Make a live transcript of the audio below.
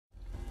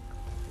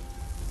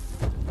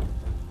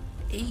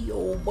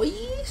Ayo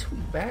boys, we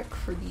back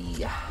for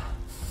the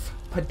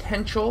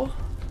potential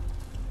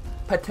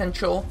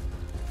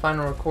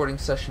final recording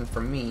session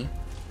for me.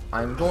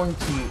 I'm going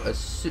to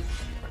assume,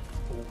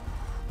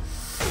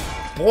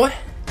 I'm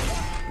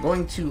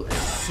going to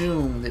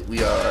assume that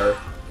we are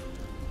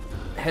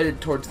headed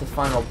towards the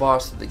final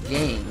boss of the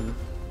game.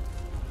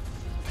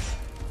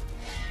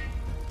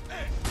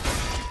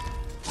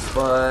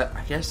 But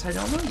I guess I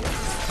don't know yet.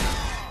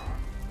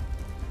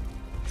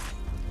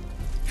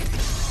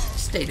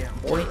 Stay down,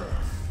 boy.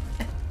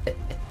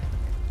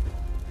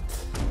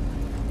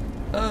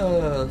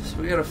 So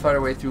we gotta fight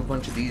our way through a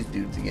bunch of these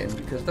dudes again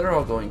because they're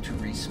all going to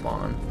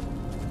respawn.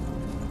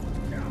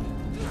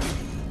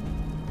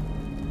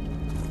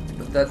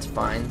 But that's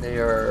fine. They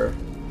are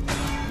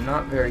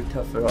not very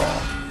tough at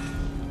all.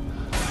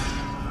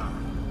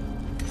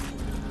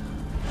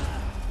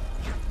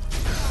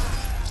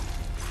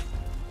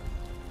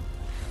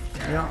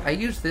 You know, I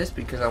use this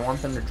because I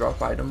want them to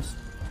drop items.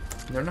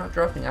 They're not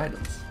dropping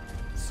items.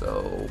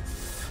 So,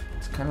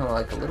 it's kind of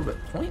like a little bit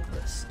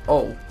pointless.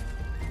 Oh,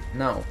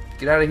 no.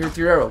 Get out of here with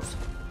your arrows.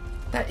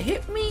 That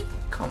hit me?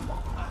 Come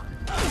on.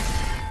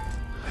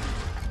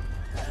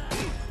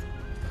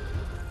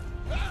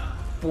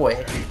 Boy,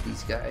 I hate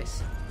these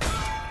guys.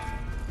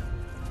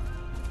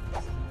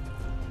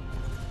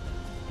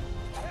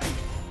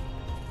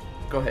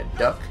 Go ahead,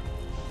 duck.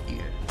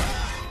 Yeah.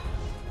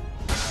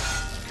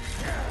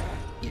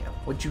 Yeah,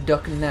 what you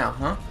ducking now,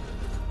 huh?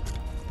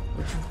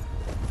 What you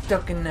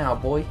ducking now,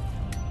 boy?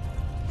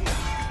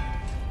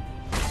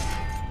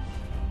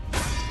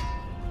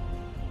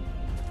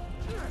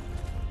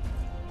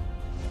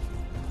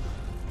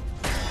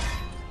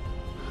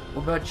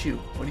 What about you?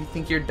 What do you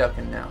think you're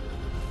ducking now?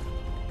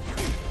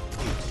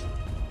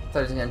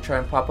 Thought he was gonna try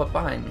and pop up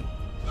behind me.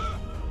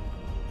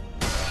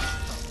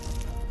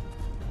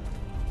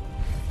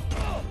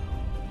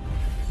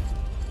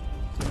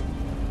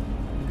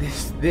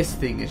 This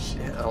thing is,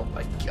 oh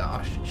my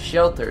gosh,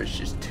 shelter is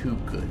just too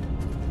good.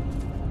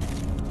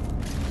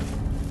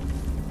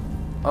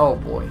 Oh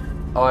boy.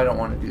 Oh, I don't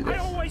want to do this. I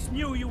always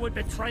knew you would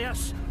betray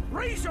us.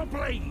 Raise your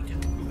blade.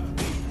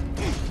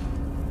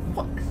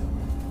 What?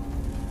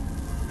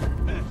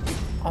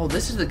 Oh,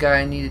 this is the guy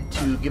I needed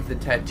to give the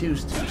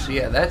tattoos to. So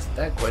yeah, that's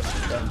that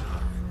question done.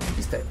 At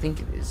least I think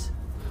it is.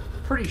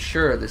 Pretty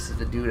sure this is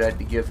the dude I had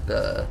to give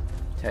the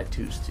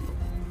tattoos to.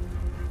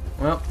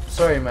 Well,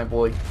 sorry, my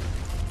boy.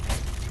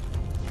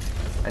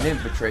 I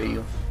didn't betray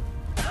you.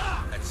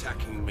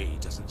 Attacking me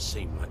doesn't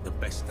seem like the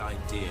best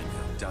idea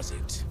now, does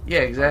it?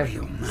 Yeah,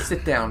 exactly.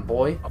 Sit down,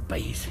 boy.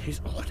 Obeys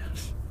his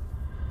orders.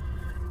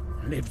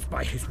 Lives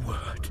by his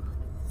word.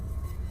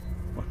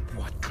 But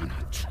what can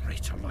a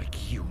traitor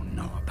like you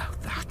know about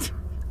that?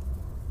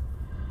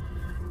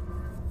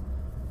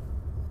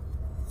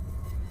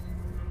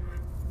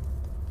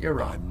 You're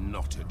wrong. I'm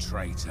not a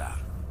traitor.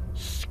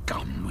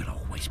 Scum will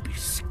always be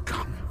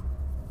scum.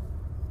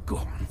 Go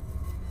on.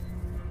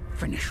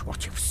 Finish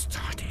what you've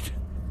started.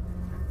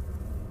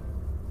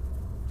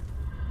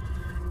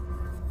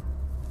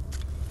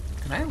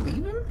 Can I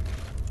leave him?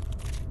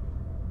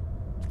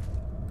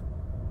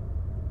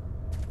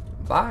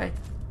 Bye.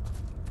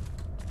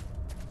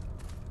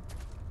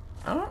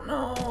 I don't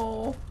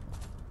know.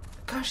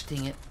 Gosh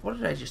dang it. What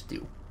did I just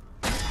do?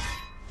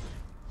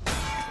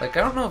 Like,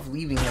 I don't know if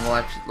leaving him will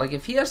actually... Like,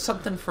 if he has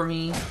something for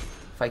me,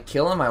 if I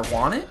kill him, I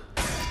want it.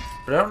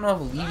 But I don't know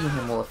if leaving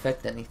him will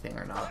affect anything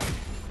or not.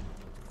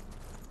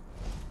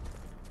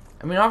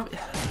 I mean,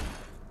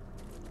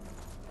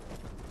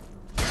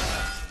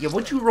 yeah,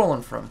 what you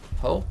rolling from,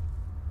 ho?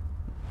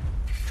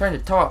 Trying to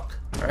talk,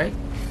 right?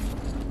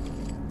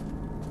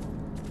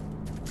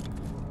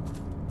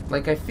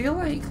 Like, I feel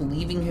like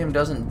leaving him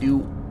doesn't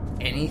do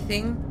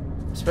anything,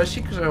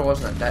 especially because there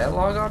wasn't a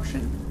dialogue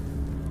option.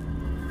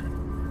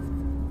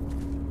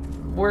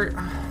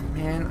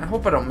 Man, I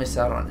hope I don't miss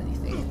out on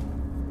anything.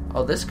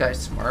 Oh, this guy's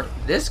smart.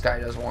 This guy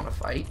doesn't want to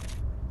fight.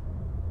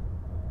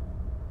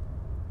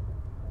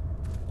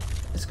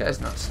 This guy's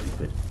not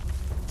stupid.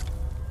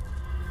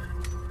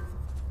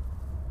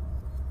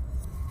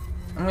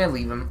 I'm gonna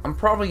leave him. I'm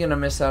probably gonna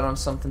miss out on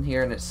something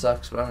here and it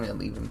sucks, but I'm gonna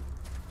leave him.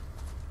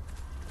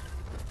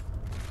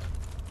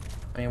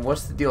 I mean,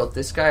 what's the deal with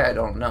this guy? I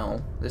don't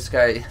know. This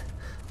guy,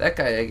 that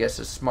guy I guess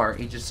is smart.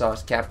 He just saw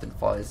his captain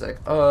fall. He's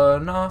like,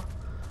 nah, I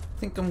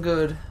think I'm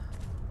good.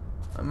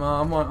 I'm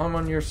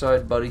on your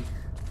side, buddy.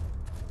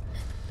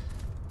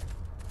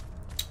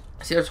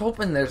 See, I was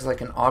hoping there's like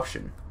an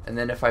option. And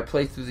then if I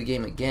play through the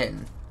game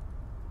again...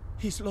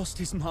 He's lost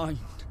his mind.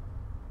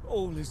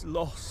 All is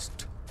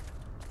lost.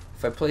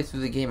 If I play through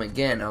the game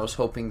again, I was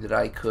hoping that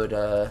I could,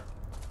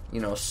 you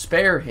know,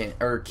 spare him,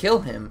 or kill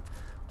him,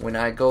 when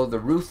I go the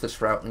ruthless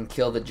route and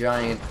kill the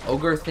giant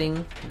ogre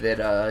thing that,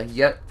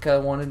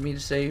 Yutka wanted me to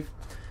save.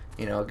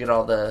 You know, get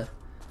all the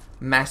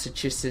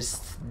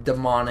masochist,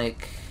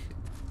 demonic,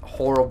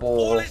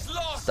 horrible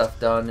stuff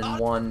done in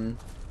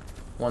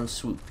one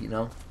swoop, you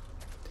know?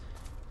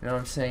 You know what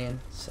I'm saying?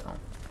 So...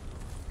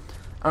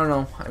 I don't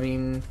know. I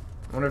mean,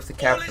 I wonder if the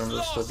captain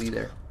will still be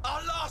there.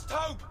 Our last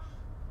hope.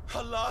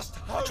 Our last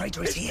hope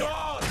traitor is here.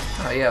 gone.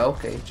 Oh yeah,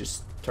 okay,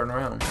 just turn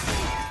around.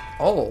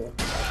 Oh.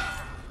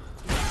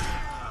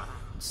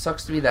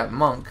 Sucks to be that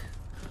monk.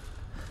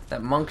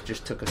 That monk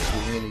just took a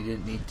swing and he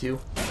didn't need to.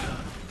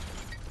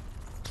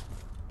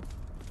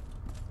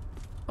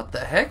 What the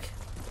heck?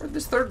 Where'd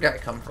this third guy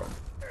come from?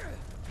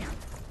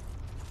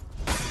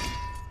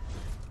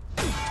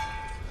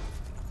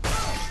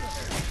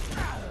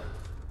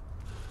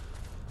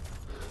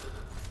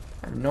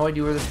 I have no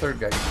idea where this third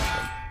guy came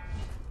from.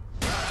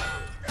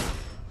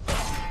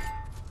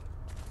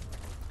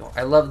 Oh,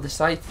 I love the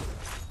scythe.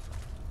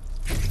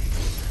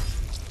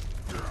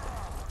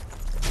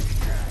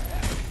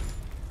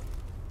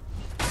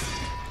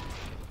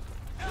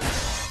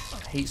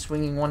 I hate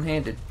swinging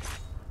one-handed.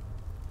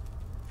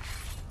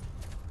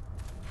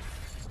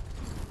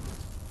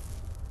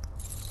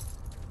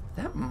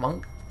 That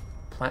monk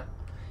plant.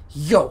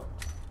 Yo!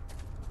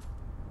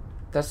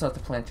 That's not the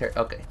planetarium.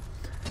 Okay.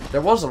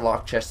 There was a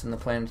lock chest in the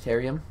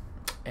planetarium,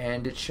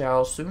 and it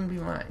shall soon be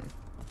mine.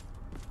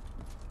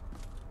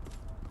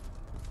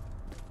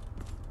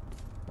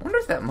 I wonder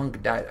if that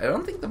monk died. I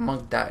don't think the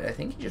monk died. I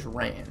think he just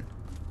ran.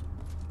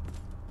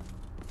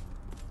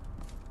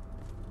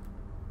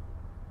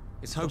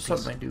 It's What's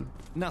hopeless. up, my dude?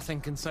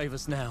 Nothing can save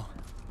us now.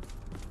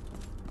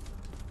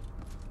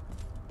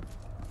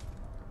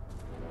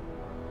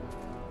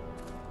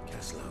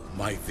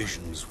 My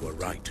visions were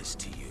right.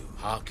 To you.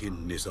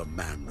 Harkin is a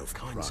man of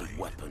Kinds pride. of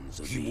weapons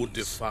are He would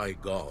these? defy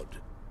God.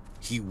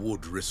 He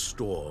would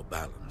restore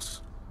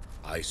balance.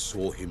 I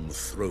saw him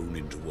thrown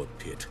into a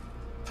pit,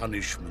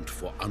 punishment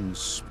for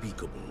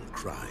unspeakable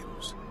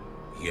crimes.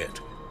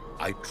 Yet,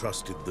 I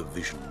trusted the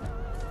vision.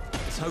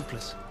 It's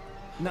hopeless.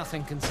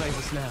 Nothing can save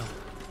us now.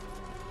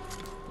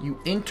 You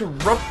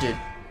interrupted.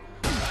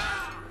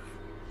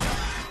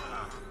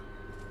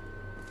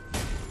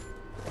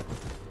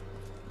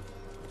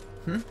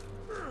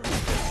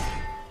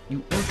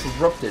 You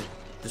interrupted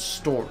the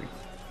story.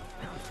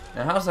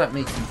 Now, how's that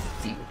make you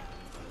feel?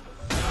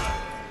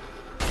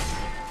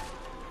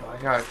 Oh,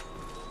 I got.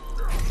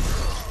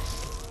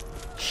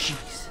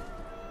 Jeez.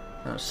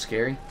 That was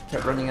scary.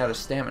 Kept running out of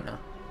stamina.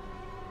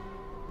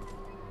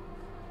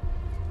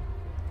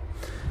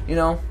 You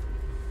know,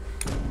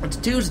 it's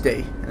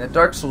Tuesday, and the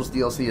Dark Souls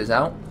DLC is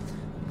out,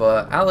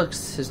 but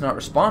Alex has not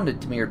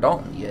responded to me or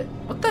Dalton yet.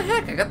 What the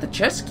heck? I got the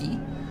chest key.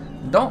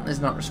 Dalton has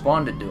not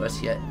responded to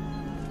us yet.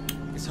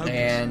 It's hopeless.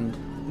 And,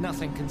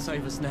 Nothing can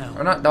save us now.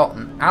 or not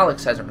Dalton,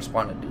 Alex hasn't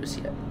responded to us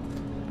yet.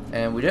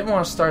 And we didn't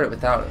want to start it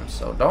without him,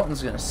 so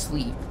Dalton's going to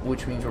sleep,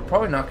 which means we're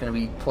probably not going to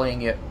be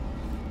playing it.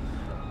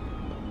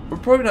 We're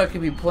probably not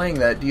going to be playing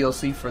that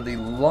DLC for the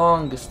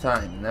longest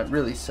time, and that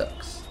really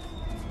sucks.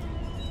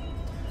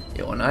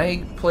 Yeah, when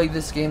I play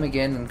this game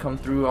again and come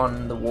through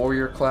on the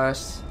warrior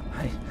class,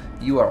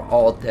 you are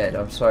all dead,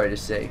 I'm sorry to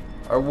say.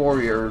 Our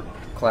warrior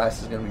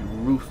class is going to be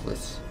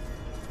ruthless.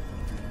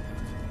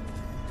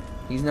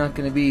 He's not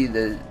going to be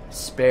the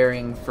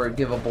sparing,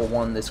 forgivable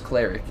one this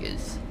cleric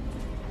is.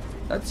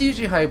 That's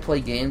usually how I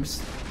play games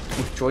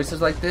with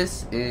choices like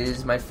this,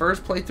 is my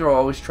first playthrough I'll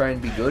always try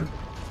and be good.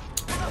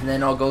 And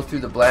then I'll go through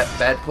the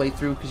bad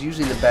playthrough, because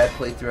usually the bad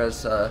playthrough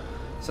has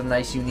some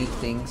nice unique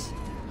things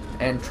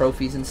and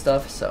trophies and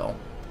stuff, so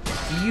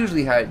it's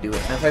usually how I do it.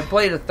 And if I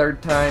play it a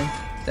third time,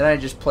 then I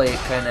just play it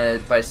kind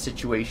of by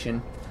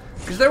situation.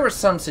 Because there were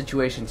some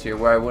situations here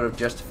where I would have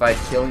justified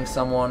killing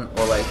someone,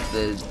 or like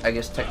the, I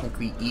guess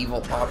technically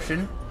evil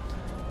option.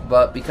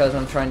 But because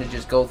I'm trying to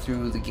just go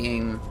through the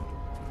game,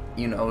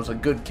 you know, as a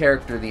good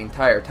character the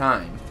entire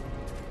time,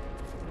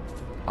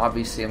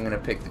 obviously I'm going to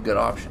pick the good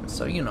options.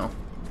 So, you know,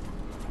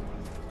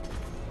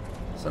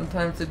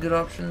 sometimes the good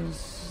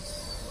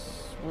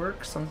options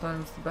work,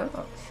 sometimes the bad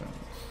options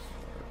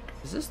work.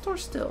 Is this door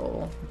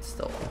still? It's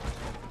still open.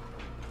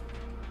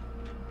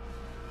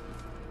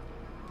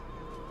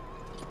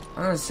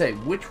 I'm gonna say,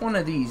 which one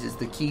of these is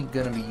the key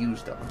gonna be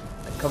used on?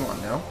 Like, come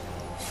on now.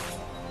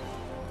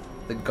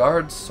 The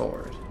guard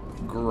sword.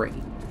 Great.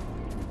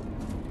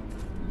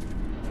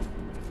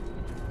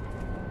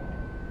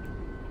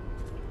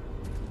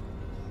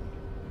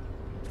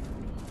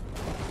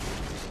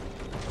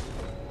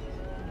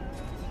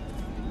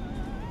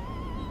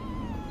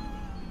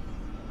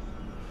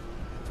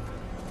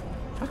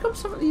 How come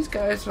some of these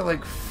guys are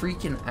like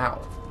freaking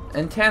out?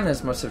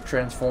 Antanas must have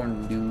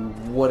transformed into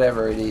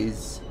whatever it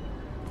is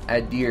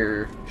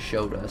Adir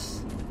showed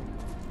us.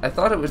 I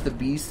thought it was the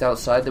beast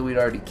outside that we'd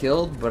already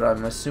killed, but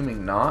I'm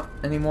assuming not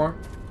anymore.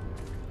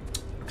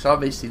 Because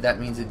obviously that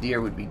means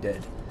Adir would be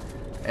dead.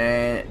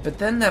 But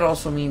then that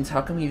also means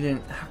how come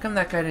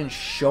that guy didn't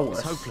show us?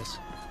 It's hopeless.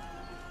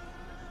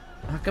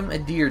 How come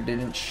Adir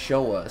didn't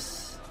show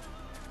us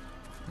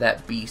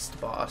that beast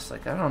boss?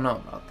 Like, I don't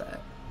know about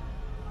that.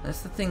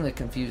 That's the thing that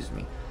confused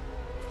me.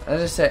 As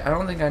I say, I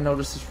don't think I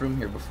noticed this room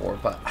here before,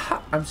 but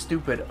ha, I'm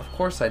stupid. Of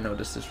course I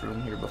noticed this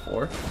room here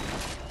before.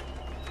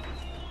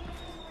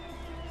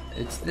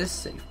 It's this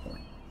save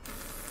point.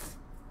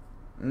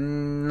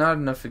 Not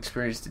enough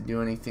experience to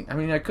do anything. I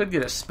mean, I could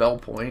get a spell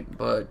point,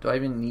 but do I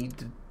even need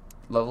to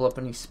level up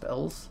any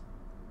spells?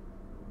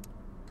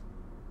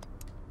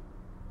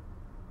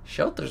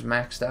 Shelter's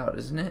maxed out,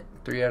 isn't it?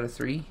 3 out of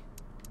 3.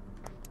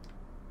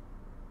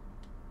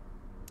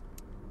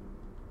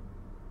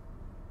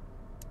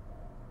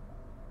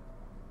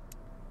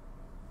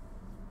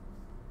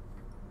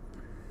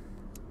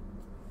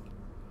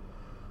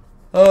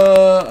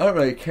 I don't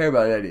really care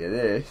about any of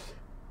this.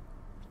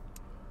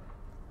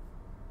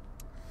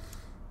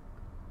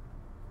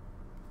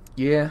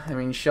 Yeah, I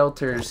mean,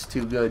 Shelter's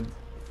too good.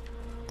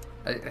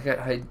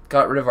 I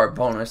got rid of our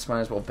bonus,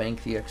 might as well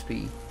bank the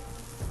XP.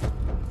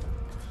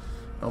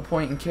 No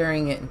point in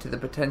carrying it into the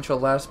potential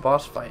last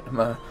boss fight. Am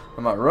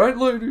I right,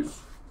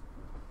 ladies?